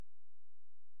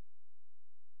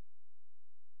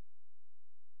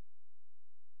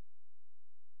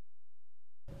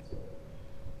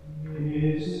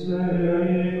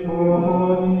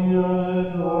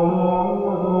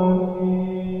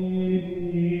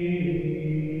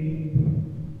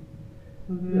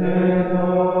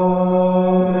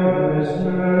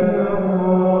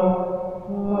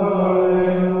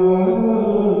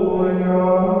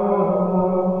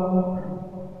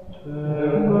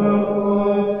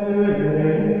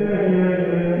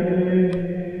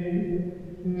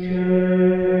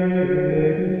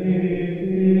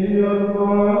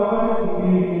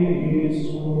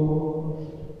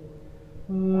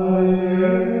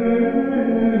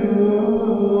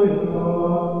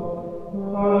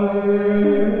In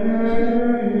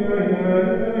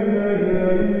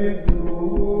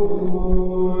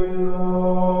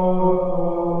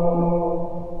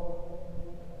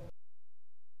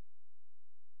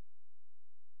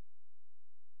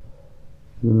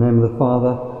the name of the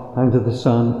Father, and of the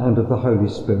Son, and of the Holy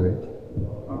Spirit.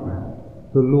 Amen.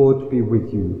 The Lord be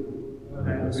with you.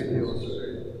 And with your spirit.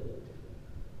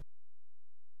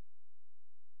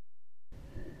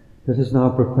 Let us now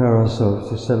prepare ourselves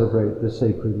to celebrate the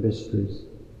sacred mysteries.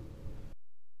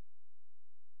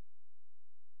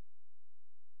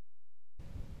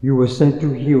 You were sent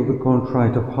to heal the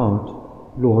contrite of heart.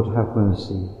 Lord, have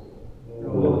mercy.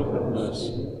 Lord, have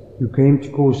mercy. You came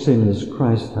to call sinners.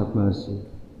 Christ, have mercy.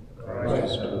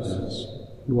 Christ, have mercy.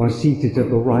 You are seated at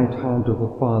the right hand of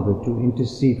the Father to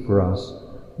intercede for us.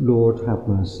 Lord, have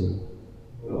mercy.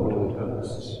 Lord, have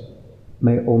mercy.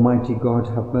 May Almighty God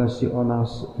have mercy on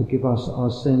us, forgive us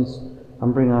our sins,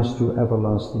 and bring us to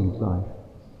everlasting life.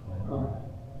 Amen.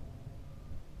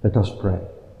 Let us pray.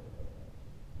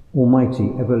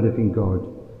 Almighty, ever-living God,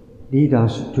 lead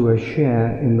us to a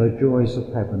share in the joys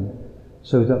of heaven,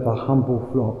 so that the humble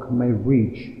flock may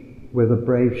reach where the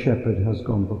brave shepherd has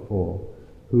gone before,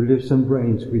 who lives and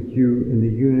reigns with you in the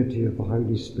unity of the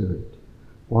Holy Spirit,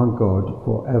 one God,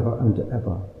 for ever and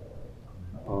ever.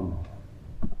 Amen.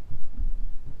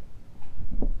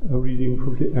 A reading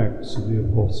from the Acts of the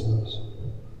Apostles.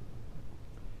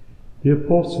 The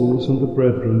apostles and the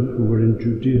brethren who were in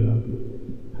Judea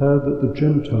heard that the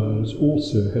Gentiles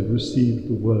also had received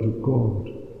the word of God.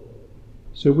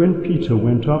 So when Peter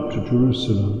went up to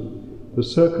Jerusalem, the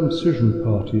circumcision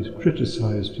parties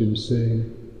criticized him,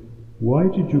 saying, "Why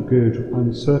did you go to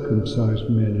uncircumcised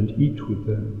men and eat with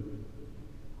them?"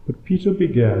 But Peter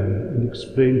began and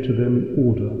explained to them in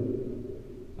order,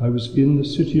 "I was in the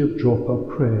city of Joppa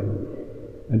praying,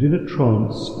 and in a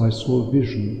trance I saw a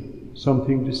vision,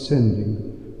 something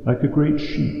descending like a great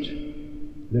sheet,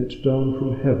 let down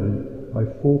from heaven by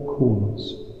four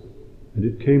corners, and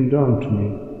it came down to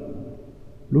me.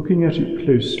 Looking at it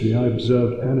closely, I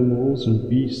observed animals and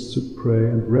beasts of prey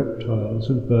and reptiles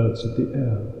and birds of the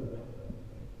air.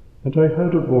 And I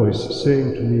heard a voice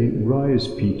saying to me, 'Rise,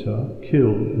 Peter,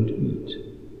 kill and eat.'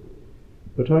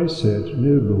 But I said,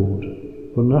 'No, Lord,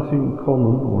 for nothing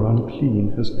common or unclean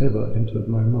has ever entered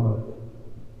my mouth.'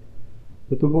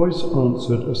 But the voice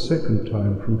answered a second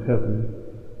time from heaven,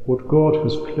 'What God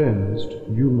has cleansed,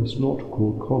 you must not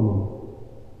call common.'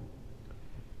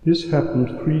 This happened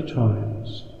 3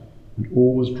 times, and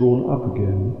all was drawn up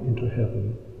again into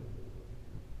heaven.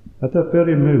 At that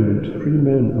very moment 3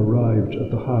 men arrived at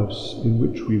the house in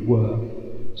which we were,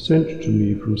 sent to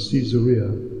me from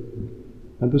Caesarea,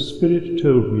 and the Spirit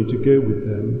told me to go with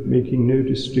them, making no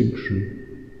distinction.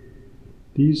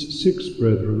 These 6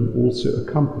 brethren also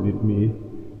accompanied me,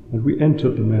 and we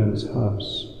entered the man's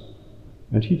house.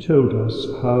 And he told us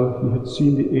how he had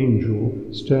seen the angel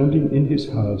standing in his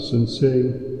house and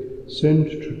saying, 'Send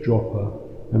to Joppa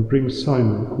and bring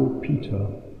Simon called Peter.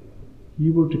 He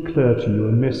will declare to you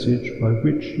a message by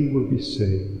which you will be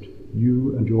saved,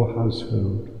 you and your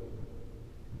household.'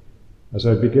 As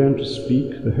I began to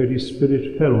speak, the Holy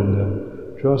Spirit fell on them,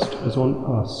 just as on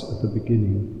us at the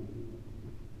beginning.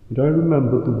 And I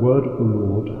remembered the word of the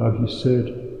Lord, how he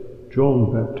said,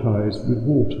 'John baptized with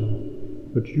water,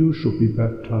 but you shall be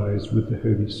baptized with the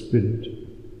Holy Spirit.'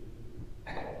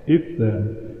 If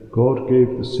then God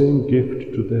gave the same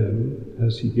gift to them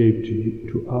as he gave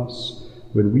to us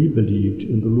when we believed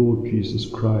in the Lord Jesus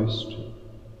Christ,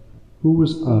 who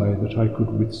was I that I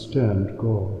could withstand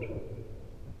God?"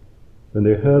 When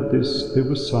they heard this, they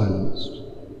were silenced,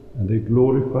 and they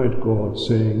glorified God,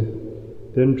 saying,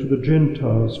 "Then to the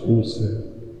Gentiles also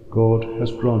God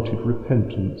has granted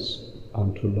repentance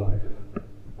unto life."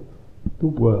 The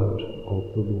word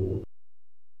of the Lord.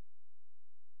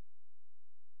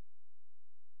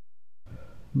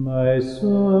 My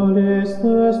soul is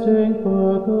thirsting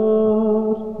for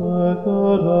God, the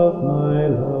God of my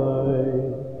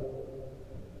life.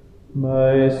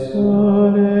 My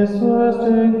soul is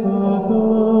thirsting for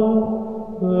God,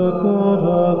 the God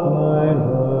of my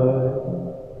life.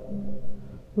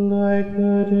 Like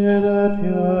the deer that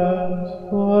yearns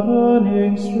for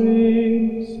running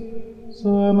streams,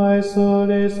 so my soul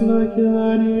is like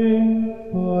yearning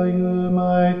for you,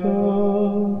 my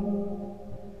God.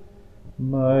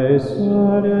 My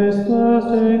soul is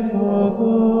thirsting for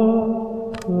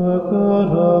God, the God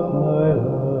of my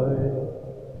life.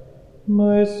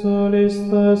 My soul is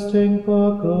thirsting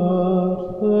for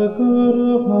God, the God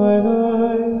of my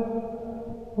life.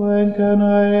 When can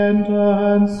I enter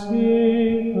and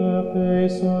see the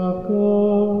face of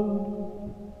God?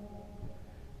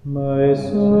 My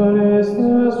soul is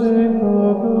thirsting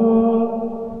for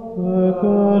God, the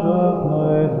God of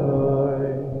my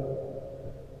life.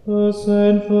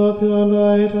 Send forth your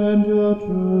light and your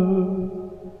truth.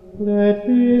 Let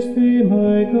these be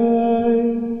my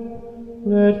guide.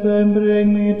 Let them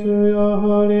bring me to your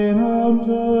holy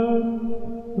mountain,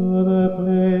 to the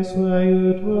place where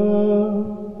you dwell.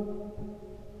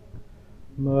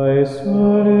 My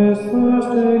soul is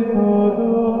thirsting for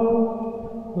God,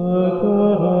 the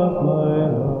God of my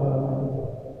life.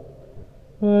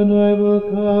 And I will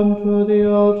come to the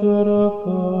altar of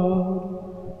God,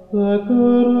 the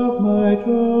God of my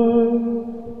joy.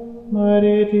 My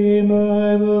Redeemer,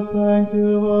 I will thank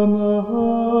you on the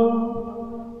harp,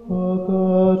 O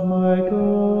God, my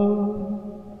God.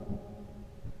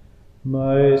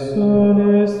 My soul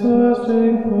is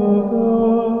thirsting for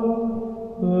God,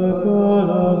 the God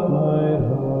of my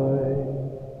life.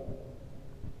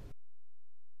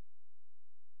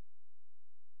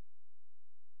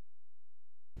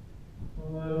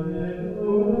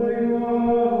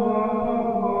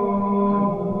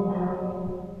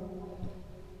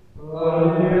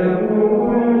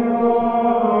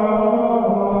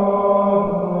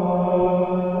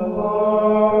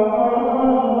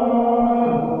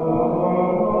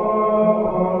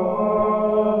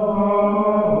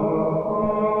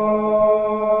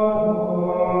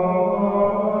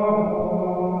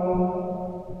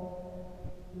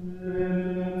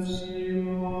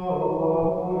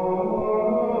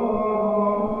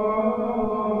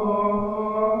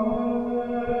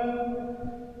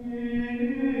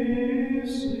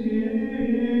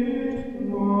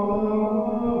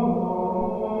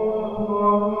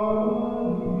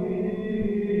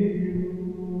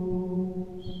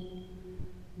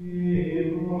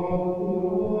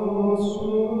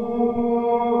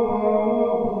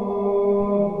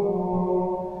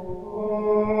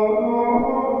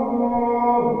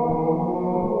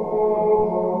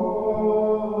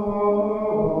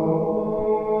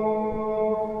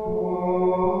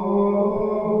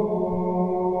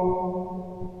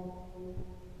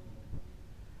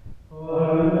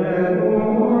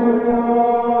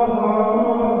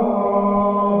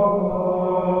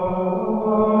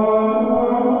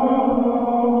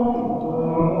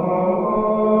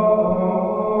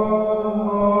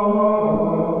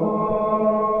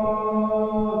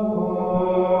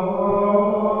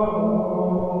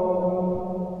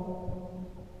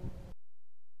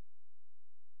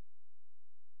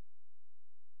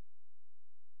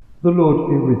 The Lord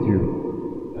be with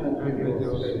you. And with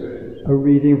your spirit. A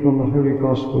reading from the Holy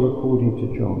Gospel according to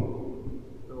John.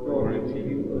 Glory to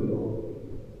you, O Lord.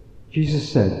 Jesus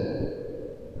said,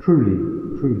 Truly,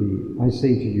 truly, I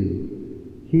say to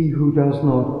you, he who does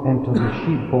not enter the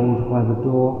sheepfold by the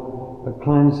door, but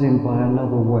climbs in by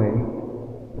another way,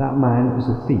 that man is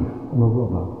a thief and a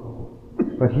robber.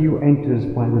 But he who enters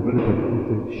by the door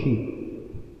of the sheep,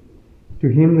 to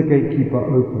him the gatekeeper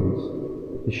opens.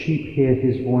 The sheep hear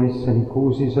his voice, and he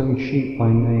calls his own sheep by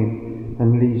name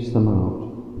and leads them out.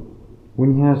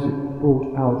 When he has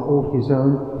brought out all his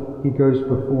own, he goes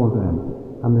before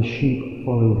them, and the sheep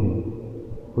follow him,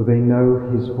 for they know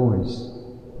his voice.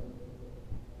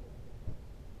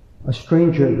 A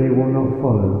stranger they will not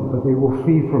follow, but they will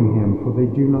flee from him, for they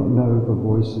do not know the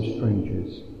voice of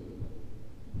strangers.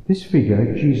 This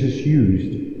figure Jesus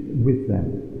used with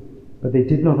them, but they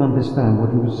did not understand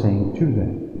what he was saying to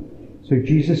them. So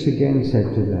Jesus again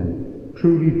said to them,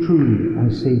 Truly, truly, I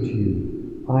say to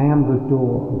you, I am the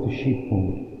door of the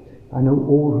sheepfold. I know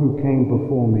all who came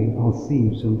before me are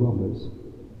thieves and robbers,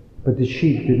 but the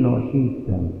sheep did not heed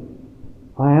them.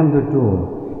 I am the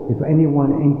door. If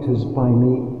anyone enters by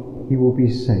me, he will be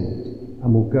saved,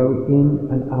 and will go in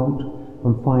and out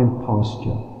and find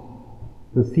pasture.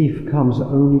 The thief comes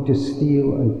only to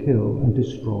steal and kill and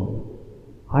destroy.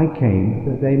 I came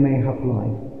that they may have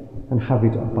life and have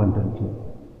it abundantly.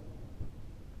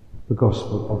 The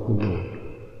Gospel of the Lord.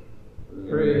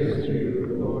 Praise to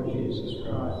you, Lord Jesus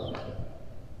Christ.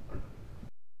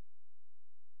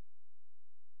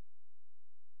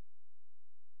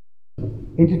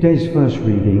 In today's first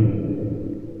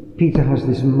reading, Peter has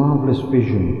this marvellous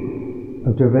vision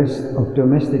of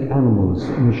domestic animals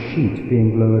in a sheet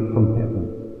being lowered from heaven.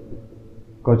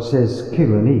 God says,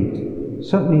 kill and eat.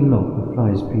 Certainly not,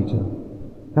 replies Peter.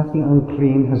 Nothing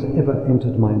unclean has ever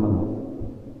entered my mouth.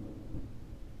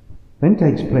 Then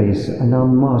takes place an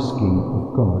unmasking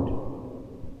of God.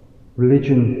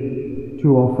 Religion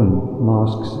too often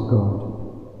masks God.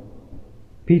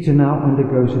 Peter now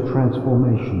undergoes a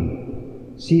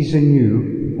transformation, sees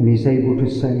anew, and is able to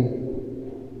say,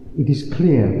 it is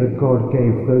clear that God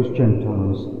gave those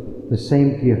Gentiles the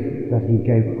same gift that he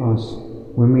gave us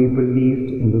when we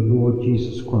believed in the Lord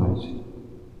Jesus Christ.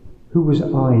 Who was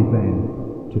I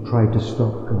then to try to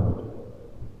stop God?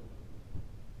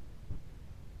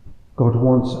 God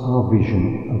wants our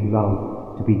vision of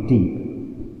love to be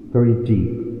deep, very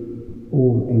deep,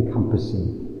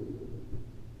 all-encompassing.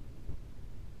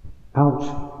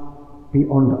 Out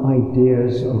beyond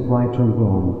ideas of right and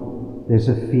wrong, there's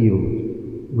a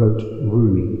field, wrote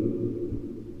Rumi.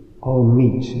 I'll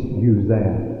meet you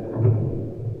there.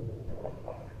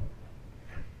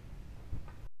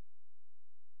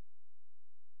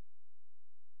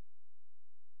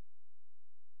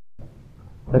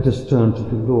 Let us turn to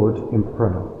the Lord in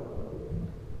prayer.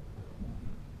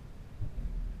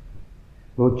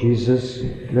 Lord Jesus,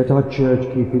 let our church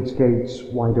keep its gates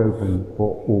wide open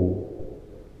for all.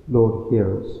 Lord,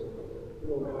 hear us.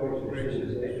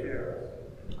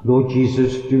 Lord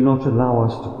Jesus, do not allow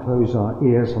us to close our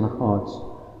ears and hearts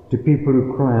to people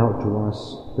who cry out to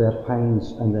us their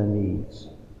pains and their needs.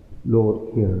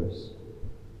 Lord, hear us.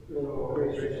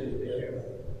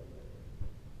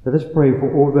 Let us pray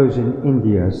for all those in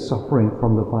India suffering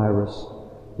from the virus,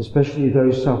 especially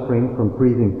those suffering from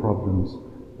breathing problems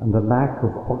and the lack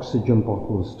of oxygen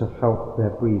bottles to help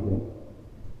their breathing.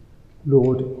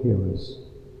 Lord, hear us.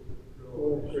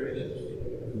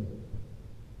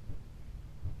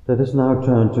 Let us now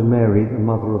turn to Mary, the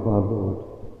Mother of our Lord.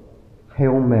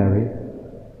 Hail Mary,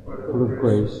 full of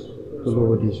grace, the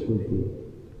Lord is with thee.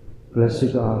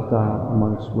 Blessed art thou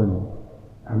amongst women,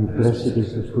 and blessed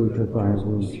is the fruit of thy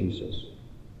womb, Jesus.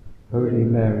 Holy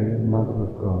Mary, Mother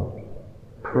of God,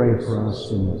 pray for us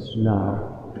sinners,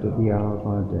 now and at the hour of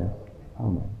our death.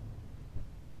 Amen.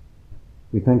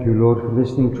 We thank you, Lord, for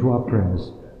listening to our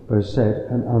prayers, both said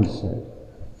and unsaid,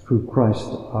 through Christ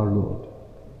our Lord.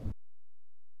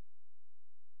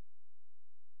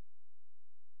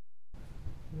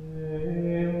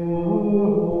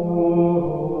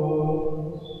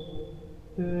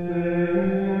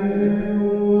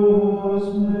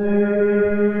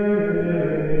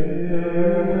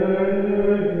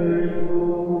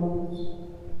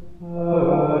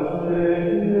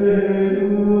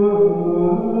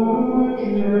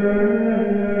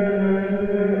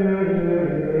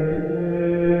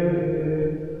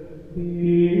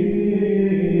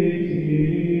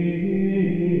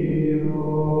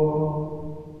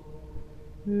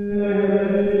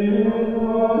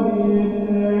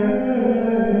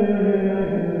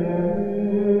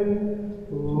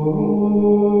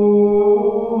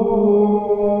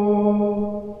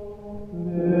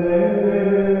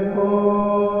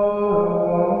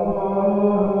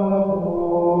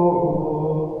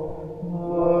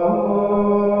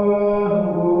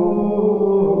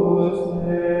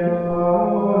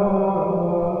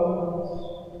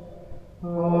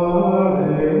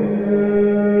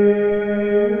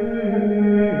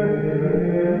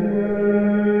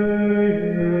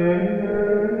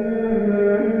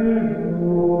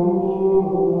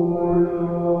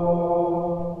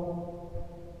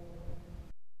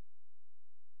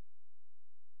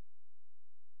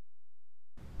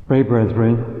 Pray,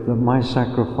 brethren, that my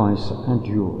sacrifice and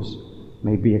yours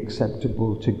may be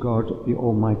acceptable to God, the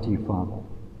Almighty Father.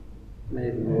 May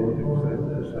the Lord accept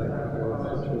the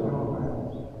sacrifice into our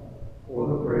hands, for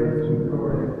the praise and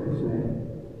glory of his name,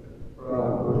 for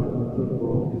our good and the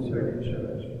Lord of his holy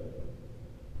church.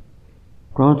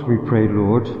 Grant, we pray,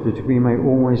 Lord, that we may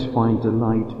always find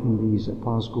delight in these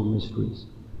Paschal mysteries,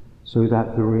 so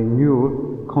that the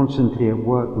renewal constantly at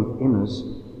work within us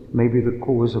may be the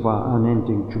cause of our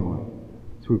unending joy,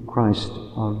 through Christ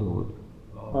our Lord.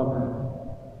 Amen.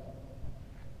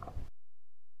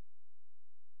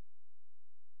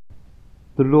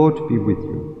 The Lord be with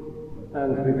you.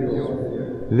 And with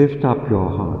yours. Lift up your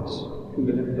hearts.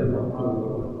 We lift them up to the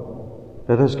Lord.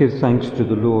 Let us give thanks to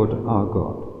the Lord our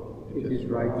God. It is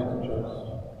right and just.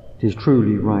 It is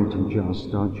truly right and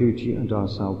just, our duty and our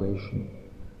salvation,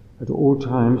 at all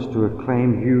times to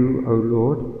acclaim you, O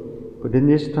Lord, but in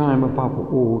this time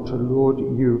above all to laud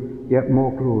you yet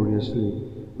more gloriously,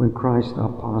 when Christ our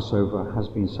Passover has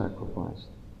been sacrificed.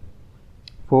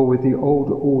 For with the old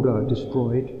order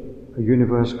destroyed, a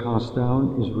universe cast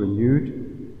down is renewed,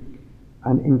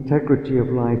 and integrity of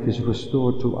life is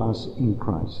restored to us in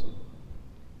Christ.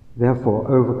 Therefore,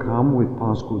 overcome with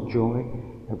Paschal joy,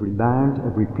 every land,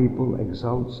 every people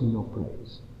exults in your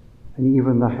praise, and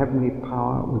even the heavenly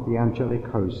power with the angelic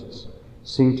hosts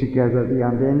sing together the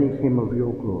unending hymn of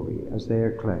your glory as they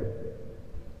acclaim.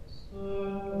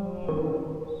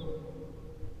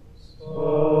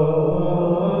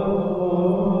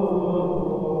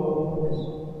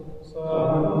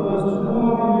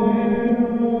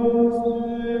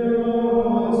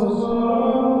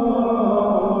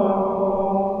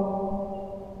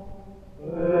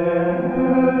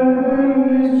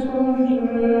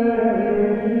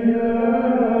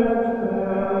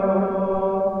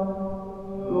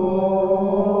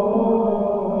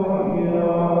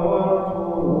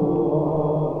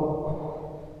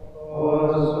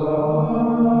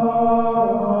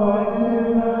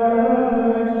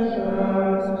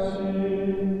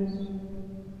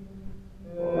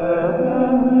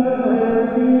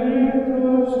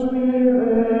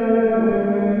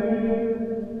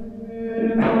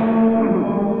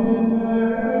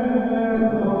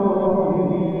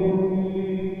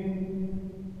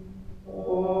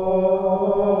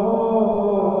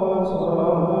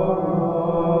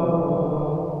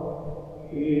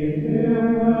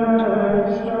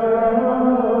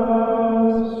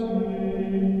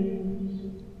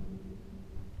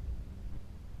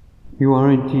 You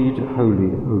are indeed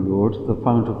holy, O Lord, the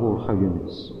fount of all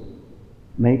holiness.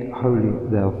 Make holy,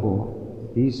 therefore,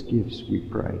 these gifts, we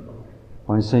pray,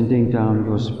 by sending down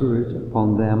your Spirit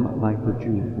upon them like the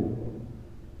dewfall,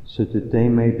 so that they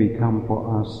may become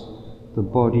for us the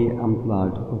body and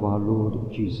blood of our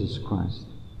Lord Jesus Christ.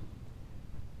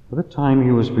 At the time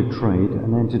he was betrayed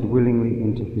and entered willingly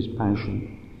into his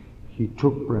passion, he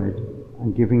took bread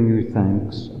and, giving you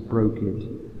thanks, broke it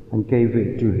and gave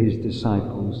it to his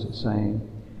disciples, saying,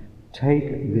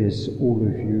 "Take this, all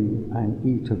of you, and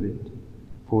eat of it,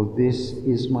 for this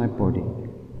is my body,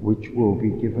 which will be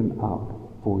given up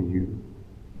for you."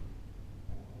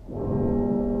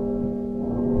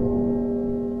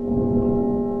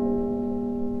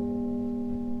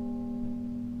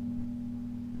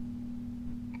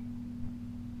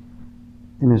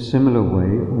 In a similar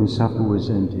way, when supper was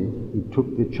ended, he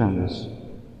took the chalice,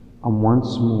 and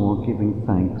once more giving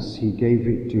thanks, he gave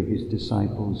it to his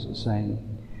disciples, saying,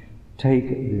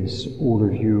 "Take this, all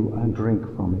of you, and drink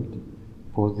from it,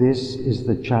 for this is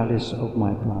the chalice of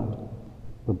my blood,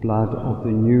 the blood of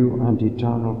the new and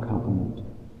eternal covenant,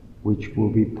 which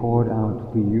will be poured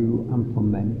out for you and for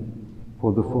many,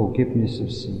 for the forgiveness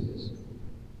of sins.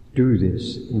 Do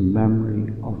this in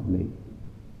memory of me."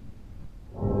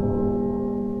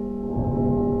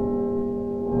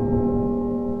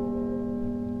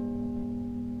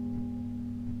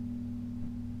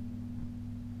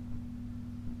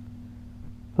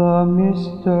 The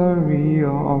mystery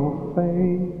of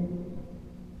faith.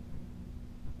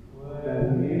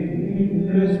 When we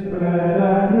eat this bread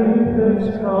and drink this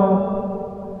cup,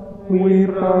 we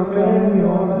proclaim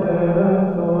your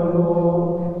death, O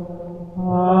Lord,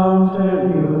 until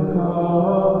you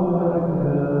come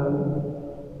again.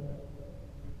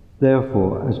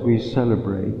 Therefore, as we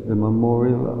celebrate the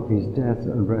memorial of his death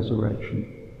and resurrection,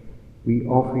 we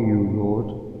offer you,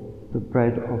 Lord, the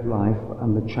bread of life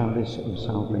and the chalice of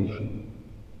salvation,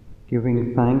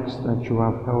 giving thanks that you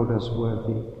have held us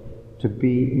worthy to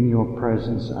be in your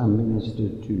presence and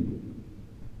ministered to.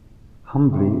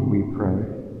 Humbly we pray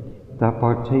that,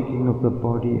 partaking of the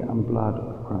body and blood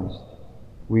of Christ,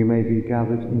 we may be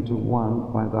gathered into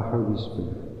one by the Holy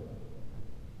Spirit.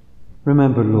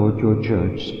 Remember, Lord, your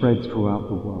church spread throughout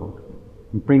the world,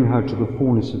 and bring her to the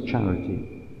fullness of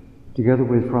charity, together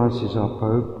with Francis our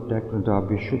Pope, Declan our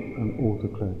Bishop, and all the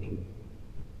clergy.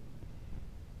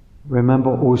 Remember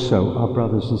also our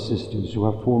brothers and sisters who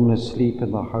have fallen asleep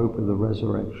in the hope of the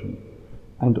resurrection,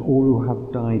 and all who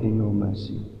have died in your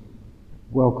mercy.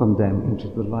 Welcome them into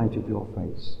the light of your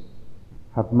face.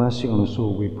 Have mercy on us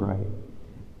all, we pray,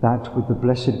 that with the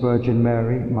Blessed Virgin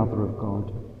Mary, Mother of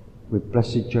God, with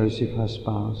blessed Joseph, her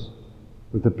spouse,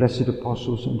 with the blessed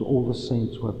apostles and all the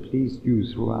saints who have pleased you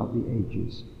throughout the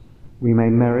ages, we may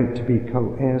merit to be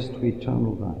co-heirs to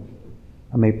eternal life,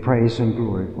 and may praise and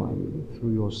glorify you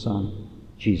through your Son,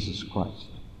 Jesus Christ.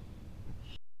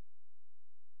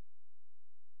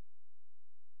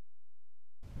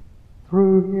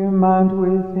 Through him and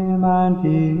with him and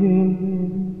in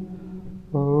him,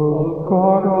 O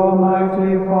God,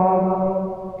 Almighty Father,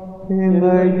 in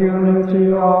the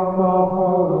unity of the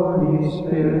Holy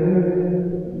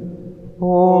Spirit,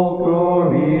 all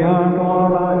glory and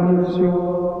honor is yours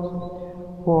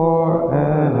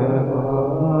forever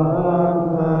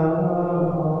and ever.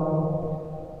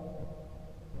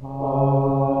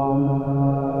 Amen.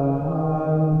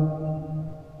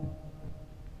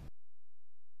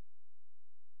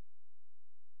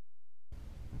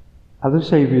 At the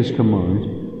Saviour's command,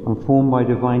 and formed by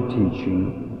divine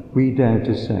teaching, we dare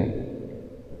to say,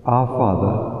 Our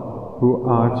Father, who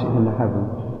art in heaven,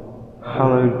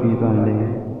 hallowed be thy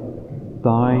name.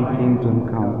 Thy kingdom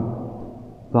come.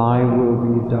 Thy will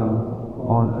be done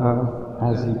on earth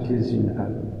as it is in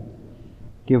heaven.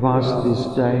 Give us this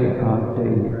day our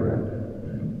daily bread,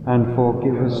 and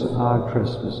forgive us our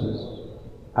trespasses,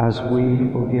 as we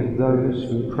forgive those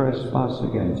who trespass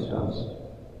against us.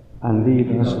 And lead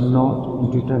us not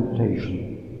into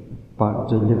temptation, but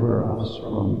deliver us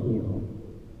from evil.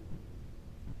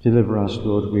 Deliver us,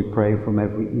 Lord, we pray, from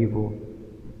every evil.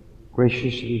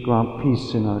 Graciously grant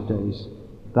peace in our days,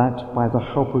 that by the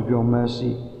help of your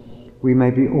mercy we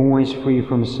may be always free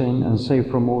from sin and safe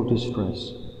from all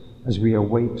distress, as we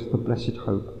await the blessed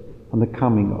hope and the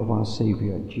coming of our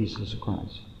Saviour, Jesus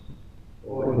Christ.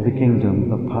 For the kingdom,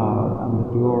 the power, and the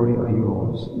glory are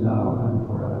yours, now and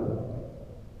forever.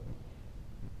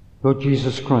 Lord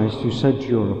Jesus Christ, who said to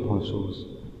your apostles,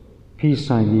 Peace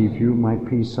I leave you, my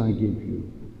peace I give you.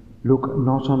 Look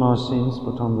not on our sins,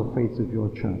 but on the faith of your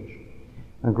church,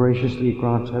 and graciously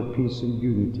grant her peace and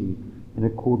unity in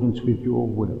accordance with your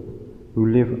will,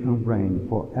 who live and reign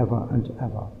for ever and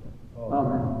ever.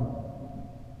 Amen.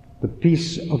 The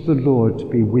peace of the Lord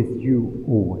be with you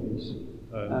always.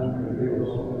 And with your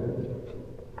spirit.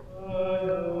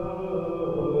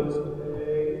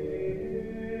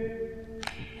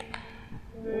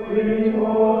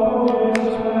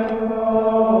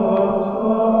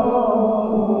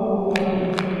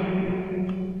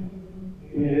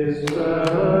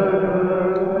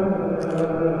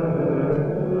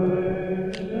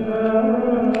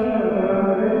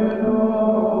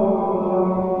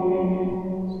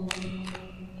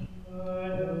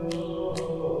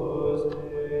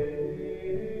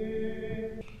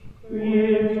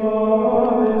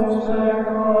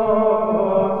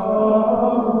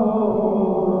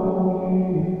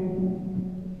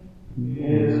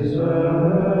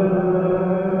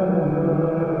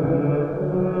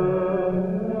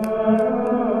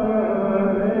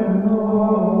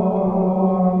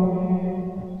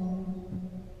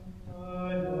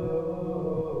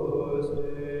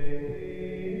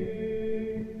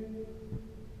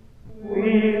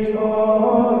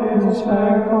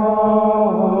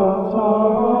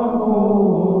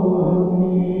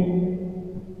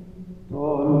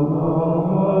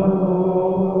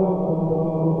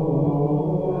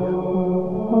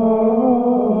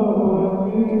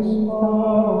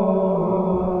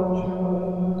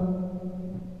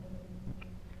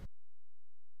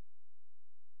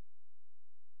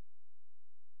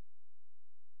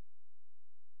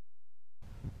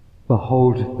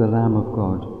 Behold the Lamb of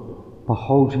God.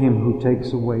 Behold him who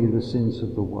takes away the sins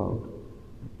of the world.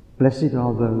 Blessed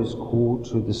are those called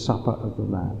to the supper of the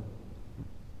Lamb.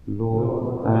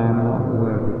 Lord, I am not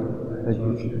worthy that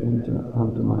you should enter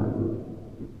under my roof,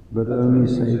 but only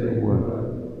say the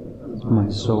word, and my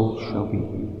soul shall be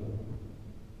healed.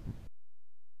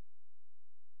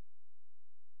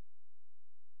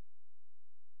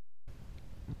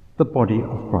 The body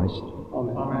of Christ.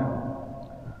 Amen.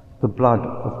 The blood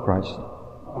of Christ.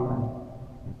 Amen.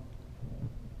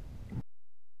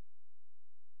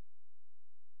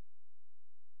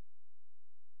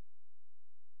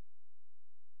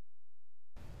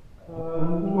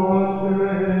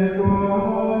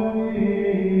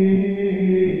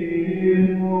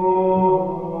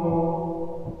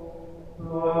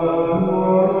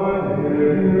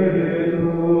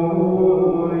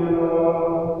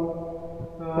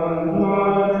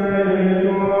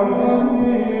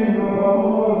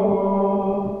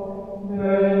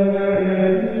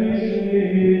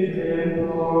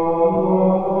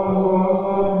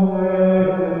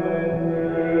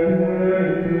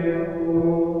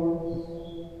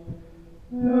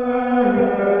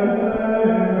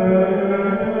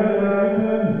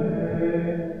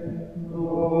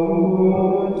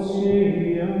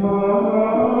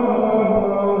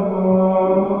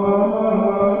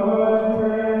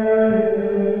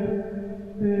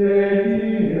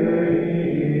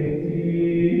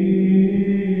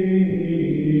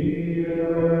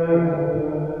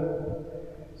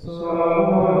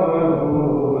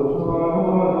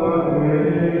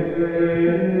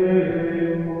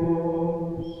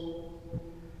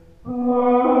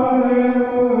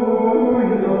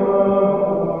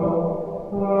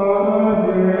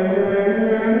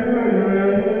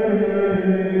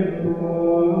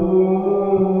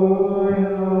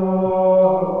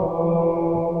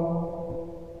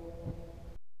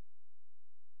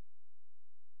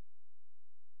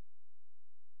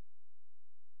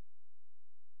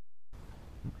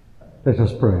 Let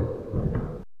us pray.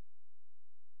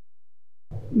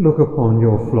 Look upon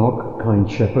your flock, kind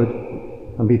shepherd,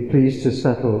 and be pleased to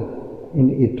settle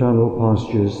in eternal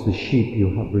pastures the sheep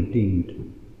you have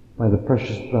redeemed by the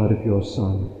precious blood of your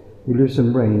Son, who lives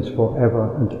and reigns for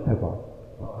ever and ever.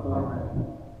 Amen.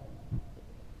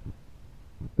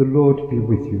 The Lord be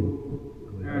with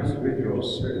you. As with your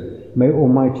spirit. May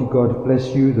Almighty God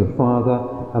bless you, the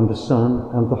Father, and the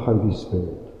Son, and the Holy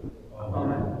Spirit.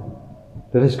 Amen.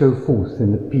 Let us go forth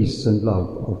in the peace and love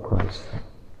of Christ.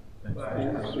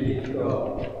 Thanks be to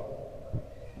God.